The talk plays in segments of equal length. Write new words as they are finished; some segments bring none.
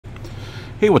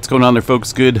Hey, what's going on there,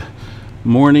 folks? Good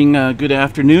morning, good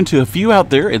afternoon to a few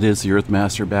out there. It is the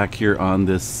Earthmaster back here on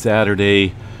this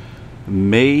Saturday,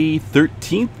 May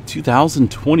 13th,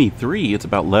 2023. It's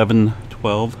about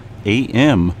 11:12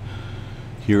 a.m.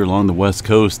 here along the west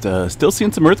coast. Still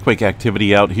seeing some earthquake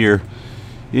activity out here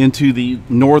into the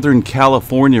northern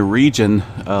California region.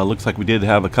 Looks like we did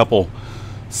have a couple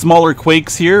smaller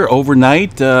quakes here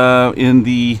overnight in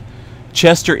the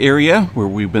Chester area, where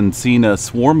we've been seeing a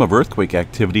swarm of earthquake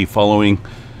activity following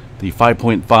the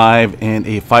 5.5 and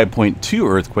a 5.2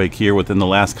 earthquake here within the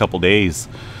last couple days.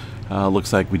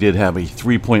 Looks like we did have a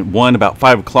 3.1 about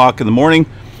 5 o'clock in the morning,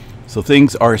 so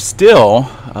things are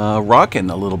still rocking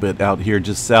a little bit out here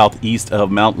just southeast of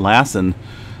Mount Lassen.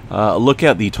 Look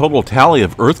at the total tally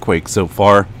of earthquakes so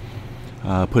far.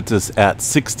 Puts us at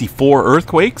 64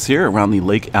 earthquakes here around the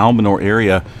Lake Almanor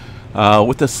area,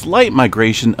 with a slight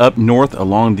migration up north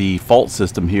along the fault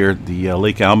system here. The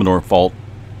Lake Almanor fault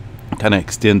kind of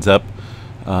extends up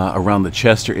around the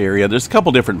Chester area. There's a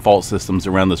couple different fault systems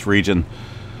around this region.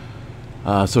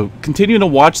 So continuing to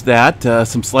watch that.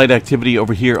 Some slight activity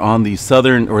over here on the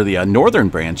southern or the northern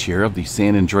branch here of the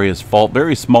San Andreas fault.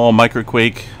 Very small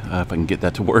microquake, if I can get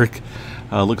that to work.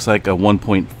 Looks like a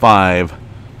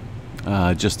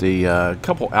 1.5 just a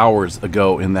couple hours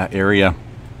ago in that area.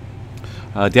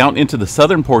 Down into the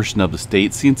southern portion of the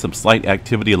state, seeing some slight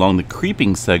activity along the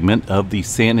creeping segment of the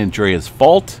San Andreas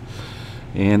fault,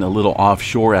 and a little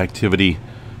offshore activity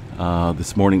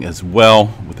this morning as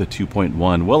well, with a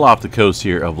 2.1 well off the coast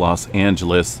here of Los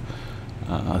Angeles.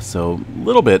 So a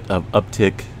little bit of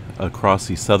uptick across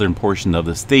the southern portion of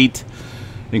the state,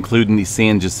 including the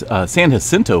San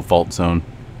Jacinto fault zone,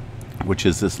 which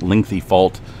is this lengthy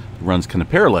fault that runs kind of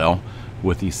parallel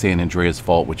with the San Andreas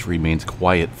fault, which remains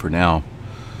quiet for now.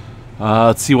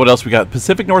 Let's see what else we got.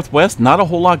 Pacific Northwest, not a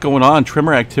whole lot going on.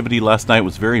 Tremor activity last night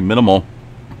was very minimal.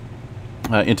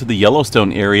 Into the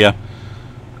Yellowstone area,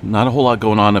 not a whole lot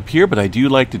going on up here, but I do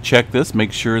like to check this,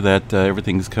 make sure that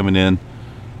everything's coming in,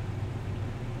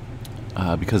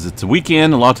 because it's a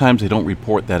weekend. A lot of times they don't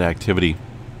report that activity.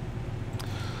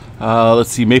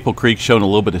 Let's see, Maple Creek showing a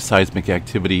little bit of seismic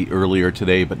activity earlier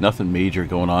today, but nothing major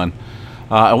going on.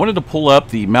 I wanted to pull up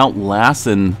the Mount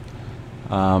Lassen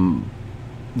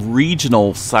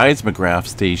regional seismograph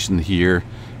station here,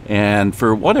 and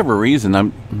for whatever reason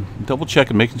I'm double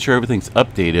checking, making sure everything's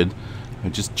updated. I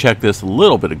just checked this a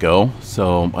little bit ago,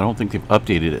 so I don't think they've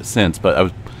updated it since, but I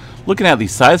was looking at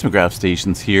these seismograph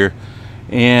stations here,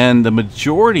 and the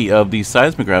majority of these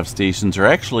seismograph stations are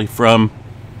actually from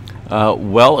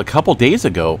well, a couple days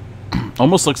ago.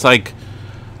 Almost looks like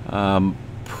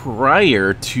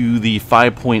prior to the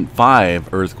 5.5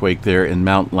 earthquake there in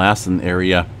Mount Lassen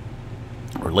area,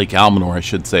 or Lake Almanor, I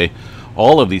should say.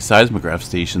 All of these seismograph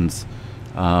stations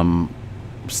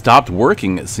stopped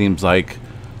working, it seems like,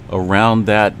 around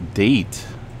that date.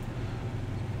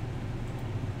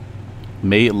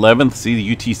 May 11th, see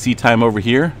the UTC time over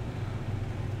here.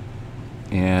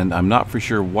 And I'm not for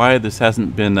sure why this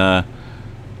hasn't been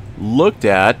looked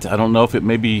at. I don't know if it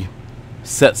maybe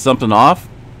set something off,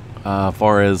 as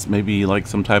far as maybe like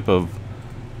some type of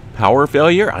power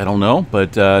failure, I don't know,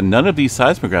 but none of these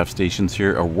seismograph stations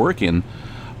here are working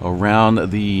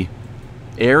around the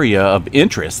area of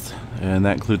interest, and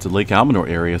that includes the Lake Almanor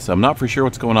area. So I'm not for sure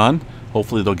what's going on.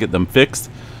 Hopefully they'll get them fixed,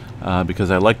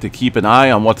 because I like to keep an eye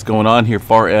on what's going on here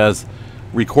far as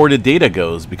recorded data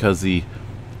goes, because the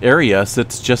area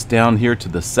sits just down here to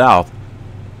the south.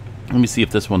 Let me see if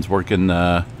this one's working.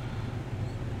 That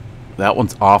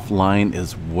one's offline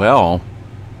as well.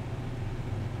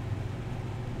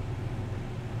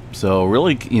 So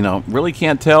really, really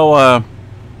can't tell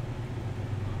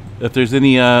if there's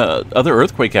any other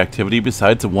earthquake activity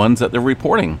besides the ones that they're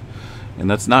reporting, and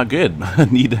that's not good.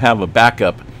 Need to have a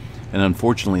backup, and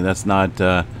unfortunately that's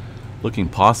not looking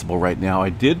possible right now. I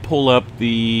did pull up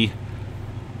the,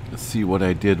 let's see what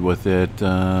I did with it.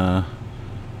 Where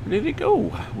did it go?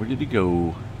 Where did it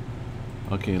go?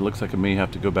 Okay, it looks like I may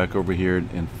have to go back over here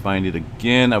and find it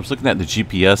again. I was looking at the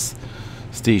GPS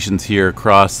stations here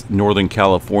across Northern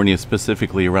California,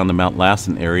 specifically around the Mount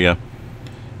Lassen area.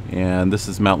 And this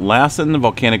is Mount Lassen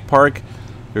Volcanic Park.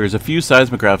 There's a few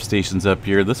seismograph stations up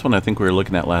here. This one I think we were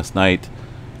looking at last night.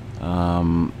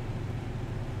 Let's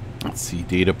see,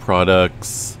 data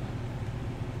products,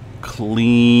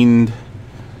 cleaned.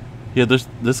 Yeah,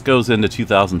 this goes into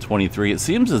 2023. It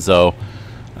seems as though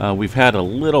we've had a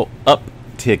little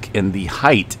uptick in the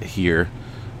height here.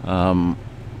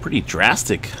 Pretty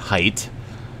drastic height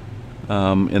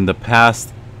in the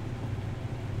past,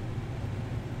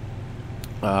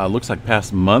 looks like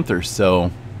past month or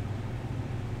so.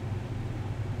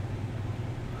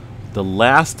 The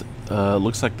last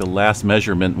looks like the last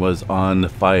measurement was on the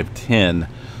 510,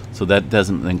 so that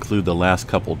doesn't include the last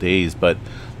couple days. But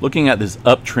looking at this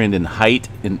uptrend in height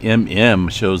in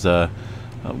shows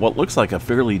what looks like a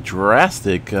fairly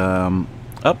drastic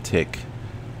uptick.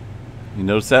 You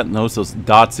notice that? Notice those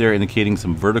dots there indicating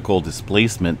some vertical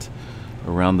displacement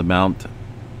around the Mount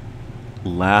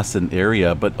Lassen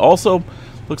area, but also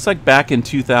looks like back in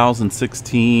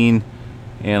 2016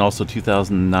 and also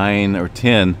 2009 or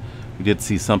 10 we did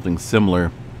see something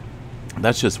similar.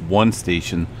 That's just one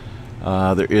station.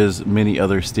 There is many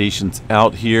other stations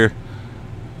out here.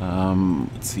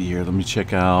 Let's see here. Let me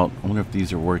check out. I wonder if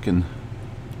these are working.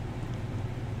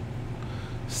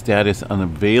 Status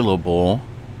unavailable.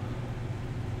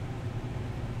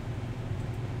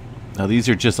 Now these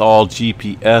are just all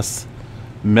GPS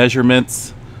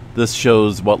measurements. This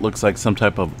shows what looks like some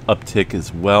type of uptick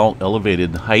as well.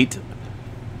 Elevated height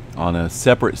on a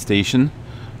separate station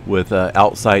with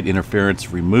outside interference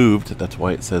removed. That's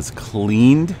why it says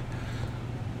cleaned.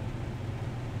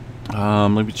 Let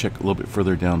me check a little bit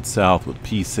further down south with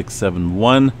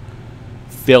P671.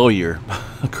 Failure.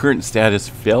 Current status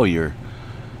failure.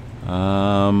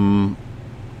 Let's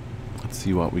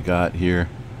see what we got here.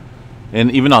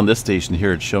 And even on this station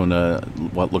here, it's shown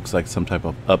what looks like some type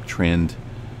of uptrend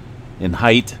in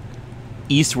height.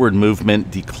 Eastward movement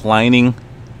declining.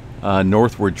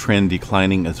 Northward trend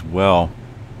declining as well,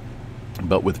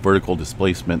 but with vertical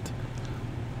displacement,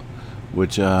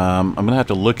 which I'm going to have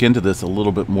to look into this a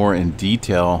little bit more in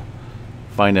detail,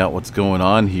 find out what's going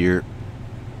on here,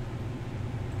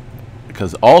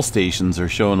 because all stations are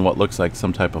showing what looks like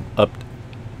some type of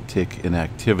uptick in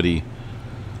activity.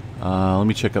 Let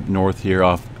me check up north here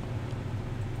off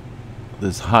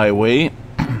this highway.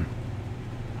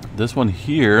 This one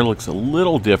here looks a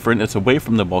little different. It's away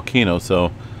from the volcano,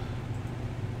 so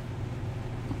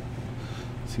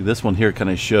see, this one here kind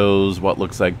of shows what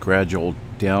looks like gradual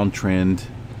downtrend.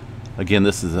 Again,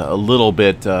 this is a little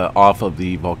bit off of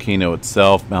the volcano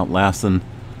itself, Mount Lassen,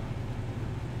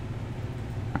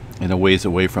 and a ways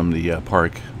away from the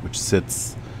park, which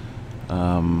sits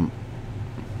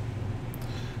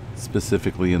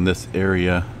specifically in this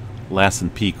area, Lassen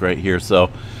Peak right here. So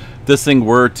if this thing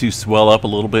were to swell up a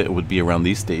little bit, it would be around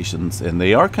these stations, and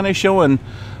they are kind of showing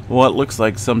what looks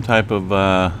like some type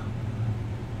of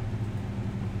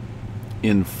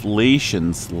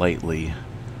inflation slightly.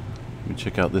 Let me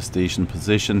check out this station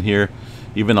position here.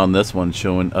 Even on this one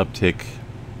showing uptick,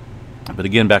 but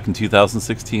again back in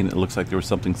 2016 it looks like there was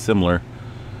something similar.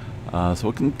 So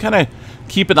we can kind of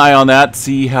keep an eye on that,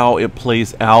 see how it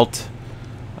plays out.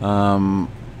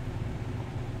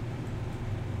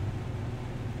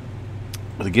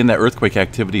 But again, that earthquake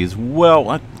activity is, well,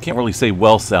 I can't really say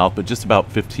well south, but just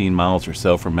about 15 miles or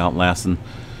so from Mount Lassen,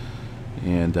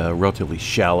 and relatively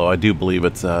shallow. I do believe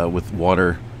it's with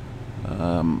water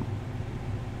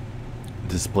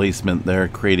displacement there,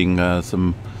 creating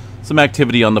some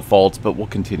activity on the faults, but we'll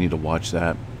continue to watch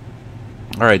that.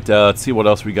 All right, let's see what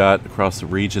else we got across the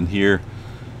region here.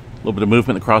 A little bit of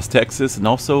movement across Texas and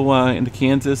also into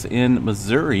Kansas and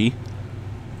Missouri.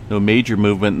 No major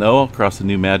movement, though, across the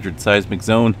New Madrid seismic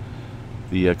zone.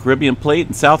 The Caribbean plate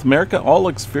and South America all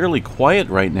looks fairly quiet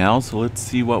right now, so let's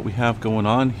see what we have going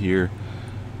on here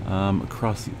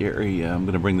across the area. I'm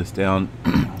going to bring this down.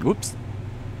 Whoops.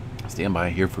 Stand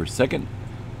by here for a second.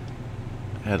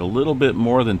 Had a little bit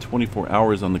more than 24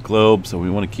 hours on the globe, so we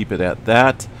want to keep it at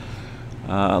that.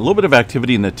 A little bit of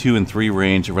activity in the 2 and 3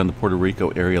 range around the Puerto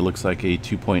Rico area. Looks like a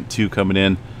 2.2 coming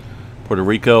in. Puerto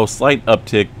Rico, slight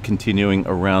uptick continuing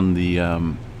around the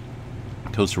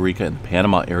Costa Rica and the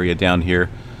Panama area down here,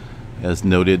 as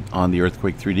noted on the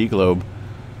Earthquake 3D globe.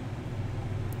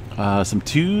 Some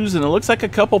 2s, and it looks like a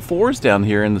couple 4s down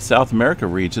here in the South America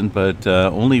region, but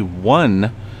only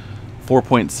one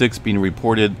 4.6 being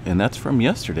reported, and that's from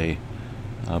yesterday.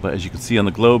 But as you can see on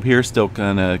the globe here, still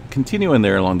kind of continuing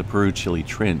there along the Peru-Chile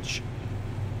Trench.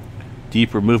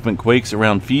 Deeper movement quakes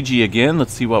around Fiji again.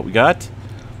 Let's see what we got.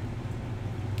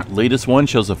 Latest one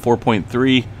shows a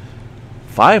 4.3,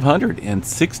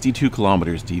 562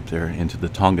 kilometers deep there into the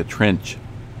Tonga Trench.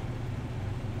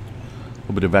 A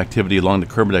little bit of activity along the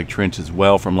Kermadec Trench as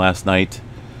well from last night.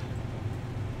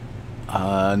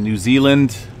 New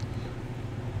Zealand,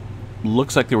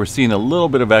 looks like they were seeing a little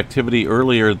bit of activity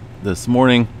earlier this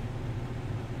morning.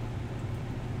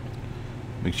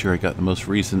 Make sure I got the most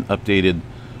recent updated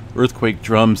earthquake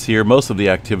drums here. Most of the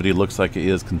activity looks like it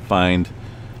is confined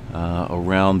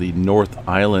around the North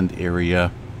Island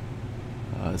area.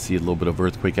 See a little bit of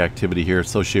earthquake activity here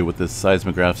associated with this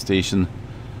seismograph station.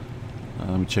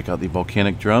 Let me check out the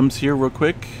volcanic drums here real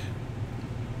quick.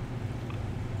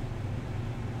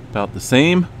 about the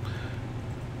same.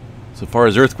 So far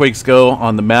as earthquakes go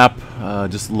on the map,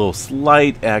 just a little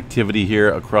slight activity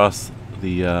here across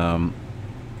the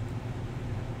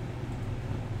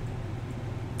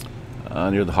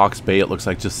near the Hawke's Bay. It looks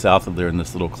like just south of there in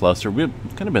this little cluster. We've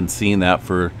kind of been seeing that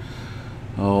for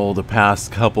the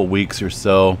past couple weeks or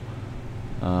so.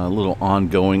 A little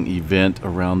ongoing event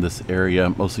around this area,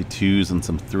 mostly 2s and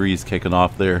some 3s kicking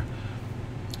off there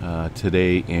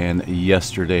today and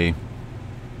yesterday.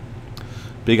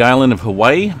 Big island of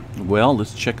Hawaii. Well,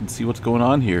 let's check and see what's going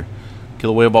on here.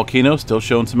 Kilauea Volcano still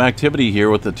showing some activity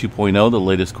here with the 2.0, the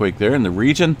latest quake there in the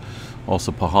region.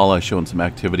 Also Pahala showing some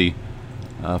activity.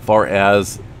 Far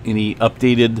as any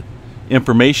updated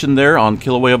information there on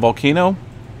Kilauea Volcano,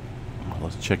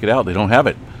 let's check it out. They don't have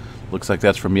it. Looks like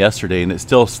that's from yesterday, and it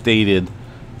still stated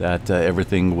that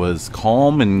everything was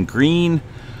calm and green.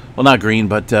 Well, not green,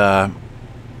 but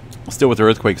still with the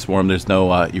earthquake swarm, there's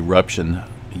no eruption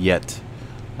yet.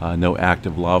 No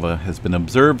active lava has been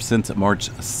observed since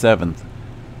March 7th.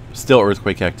 Still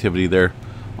earthquake activity there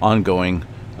ongoing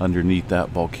underneath that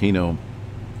volcano.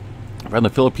 Around the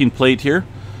Philippine plate here,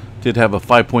 did have a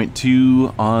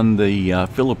 5.2 on the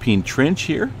Philippine Trench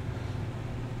here.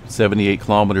 78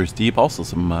 kilometers deep. Also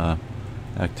some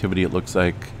activity, it looks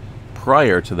like,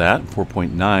 prior to that,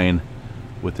 4.9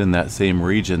 within that same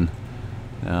region.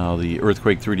 Now the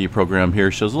earthquake 3D program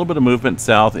here shows a little bit of movement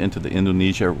south into the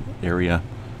Indonesia area.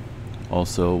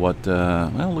 Also what,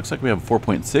 well, looks like we have a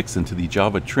 4.6 into the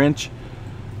Java Trench.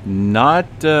 Not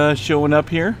showing up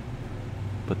here,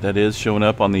 but that is showing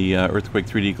up on the earthquake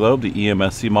 3D globe, the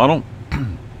EMSC model.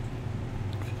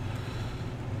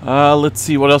 Let's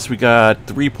see what else we got.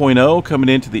 3.0 coming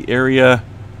into the area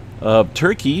of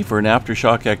Turkey for an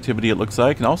aftershock activity, it looks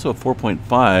like, and also a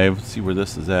 4.5. Let's see where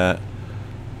this is at.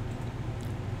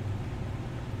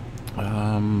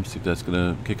 See if that's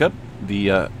going to kick up.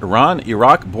 The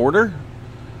Iran-Iraq border,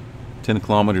 10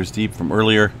 kilometers deep from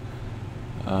earlier.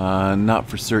 Not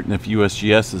for certain if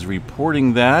USGS is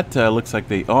reporting that. Looks like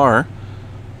they are.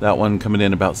 That one coming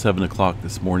in about 7 o'clock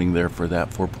this morning there for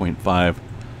that 4.5.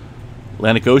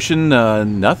 Atlantic Ocean,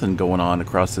 nothing going on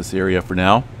across this area for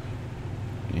now.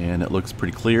 And it looks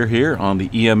pretty clear here on the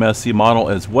EMSC model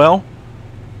as well.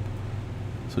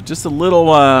 So just a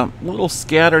little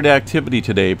scattered activity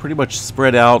today, pretty much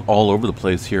spread out all over the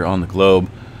place here on the globe.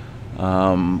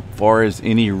 Far as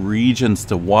any regions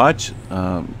to watch,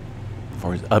 as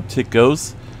far as uptick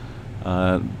goes,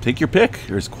 take your pick.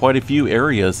 There's quite a few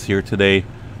areas here today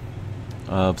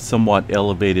of somewhat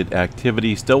elevated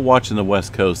activity. Still watching the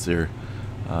west coast there.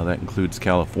 That includes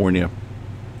California.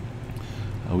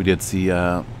 We did see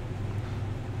some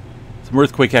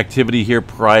earthquake activity here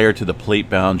prior to the plate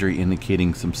boundary,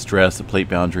 indicating some stress. The plate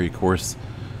boundary, of course,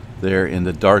 there in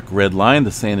the dark red line,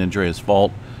 the San Andreas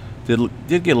Fault. Did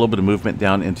get a little bit of movement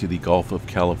down into the Gulf of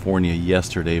California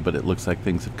yesterday, but it looks like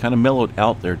things have kind of mellowed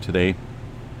out there today.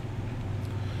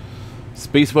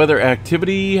 Space weather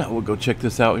activity. We'll go check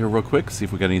this out here real quick, see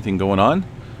if we got anything going on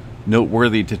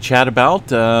noteworthy to chat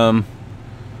about.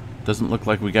 Doesn't look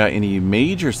like we got any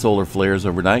major solar flares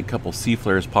overnight. Couple C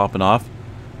flares popping off.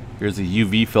 Here's a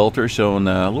UV filter showing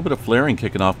a little bit of flaring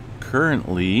kicking off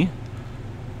currently.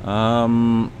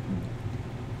 Hold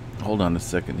on a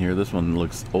second here. This one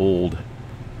looks old.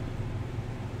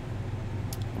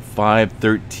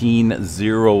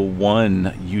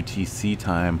 5:13:01 UTC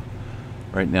time.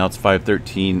 Right now it's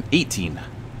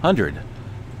 5:13:1800.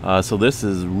 So this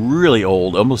is really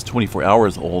old, almost 24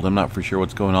 hours old. I'm not for sure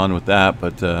what's going on with that,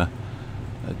 but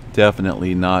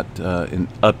definitely not an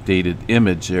updated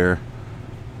image there.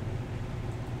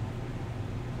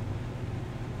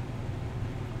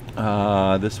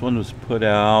 This one was put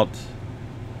out.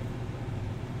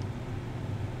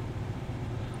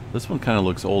 This one kind of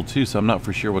looks old too, so I'm not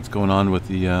for sure what's going on with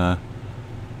the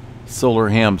solar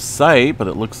ham site, but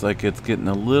it looks like it's getting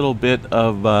a little bit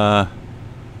of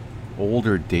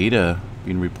older data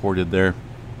being reported there.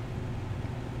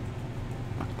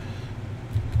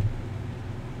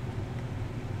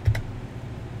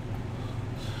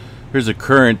 Here's a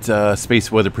current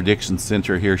Space Weather Prediction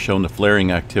Center here showing the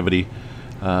flaring activity.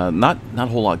 Not a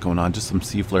whole lot going on, just some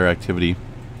C flare activity.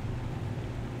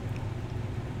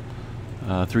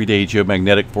 3-day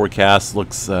geomagnetic forecast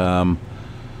looks, well,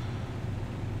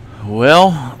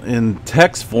 in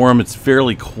text form, it's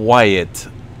fairly quiet.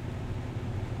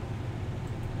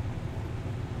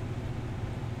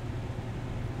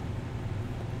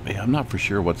 Yeah, I'm not for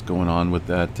sure what's going on with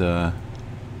that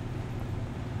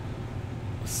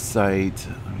site.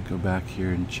 Let me go back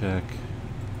here and check.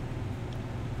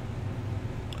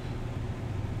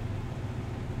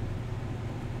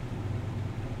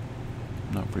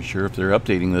 Not for sure if they're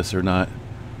updating this or not,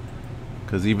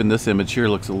 because even this image here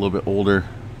looks a little bit older.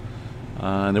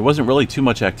 And there wasn't really too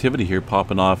much activity here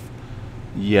popping off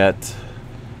yet,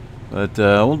 but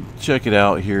we'll check it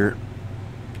out here.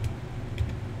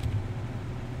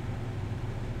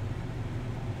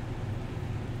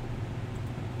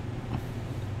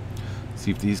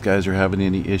 See if these guys are having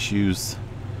any issues.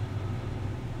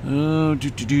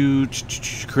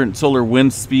 Current solar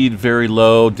wind speed very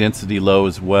low, density low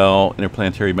as well.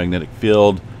 Interplanetary magnetic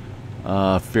field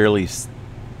fairly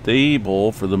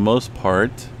stable for the most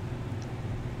part.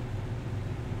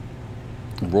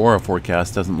 Aurora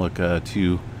forecast doesn't look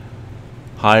too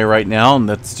high right now, and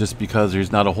that's just because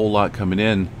there's not a whole lot coming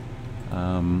in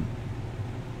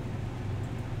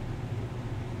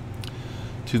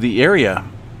to the area.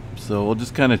 So we'll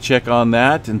just kind of check on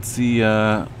that and see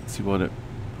what it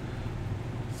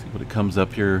comes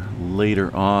up here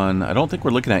later on. I don't think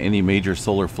we're looking at any major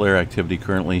solar flare activity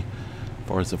currently, as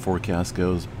far as the forecast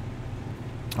goes.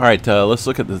 All right, let's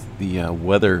look at the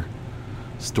weather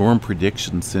storm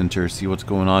prediction center. See what's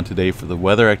going on today for the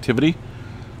weather activity.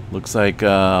 Looks like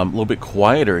a little bit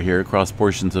quieter here across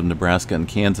portions of Nebraska and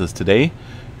Kansas today,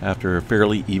 after a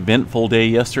fairly eventful day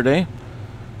yesterday.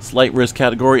 Slight risk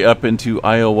category up into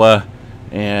Iowa,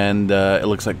 and it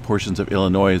looks like portions of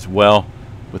Illinois as well,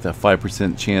 with a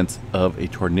 5% chance of a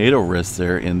tornado risk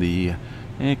there in the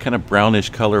kind of brownish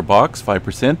color box,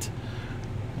 5%.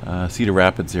 Cedar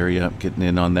Rapids area getting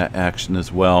in on that action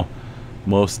as well.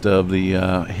 Most of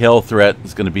the hail threat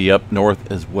is going to be up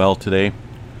north as well today.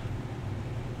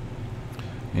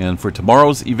 And for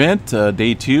tomorrow's event,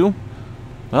 day 2,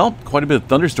 well, quite a bit of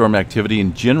thunderstorm activity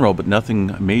in general, but nothing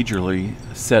majorly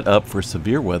set up for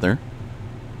severe weather.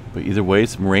 But either way,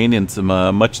 some rain in some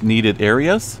much needed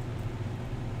areas.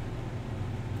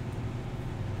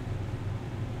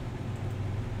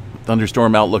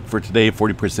 Thunderstorm outlook for today,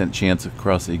 40% chance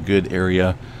across a good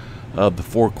area of the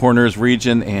Four Corners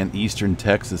region, and eastern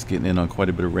Texas getting in on quite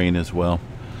a bit of rain as well.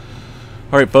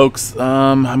 All right, folks,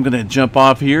 I'm going to jump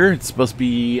off here. It's supposed to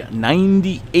be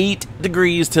 98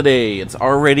 degrees today. It's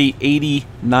already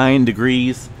 89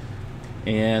 degrees,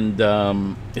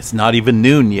 and it's not even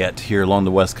noon yet here along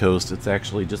the West Coast. It's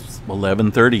actually just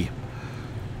 11:30.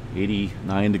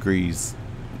 89 degrees.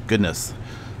 Goodness.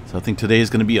 So I think today is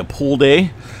going to be a pool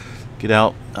day. Get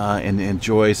out and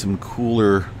enjoy some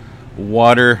cooler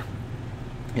water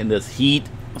in this heat.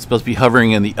 It's supposed to be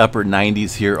hovering in the upper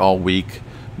 90s here all week.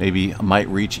 Maybe might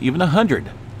reach even 100.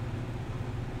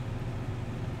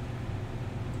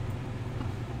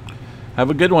 Have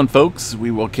a good one, folks.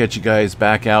 We will catch you guys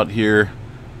back out here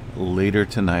later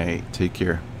tonight. Take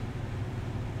care.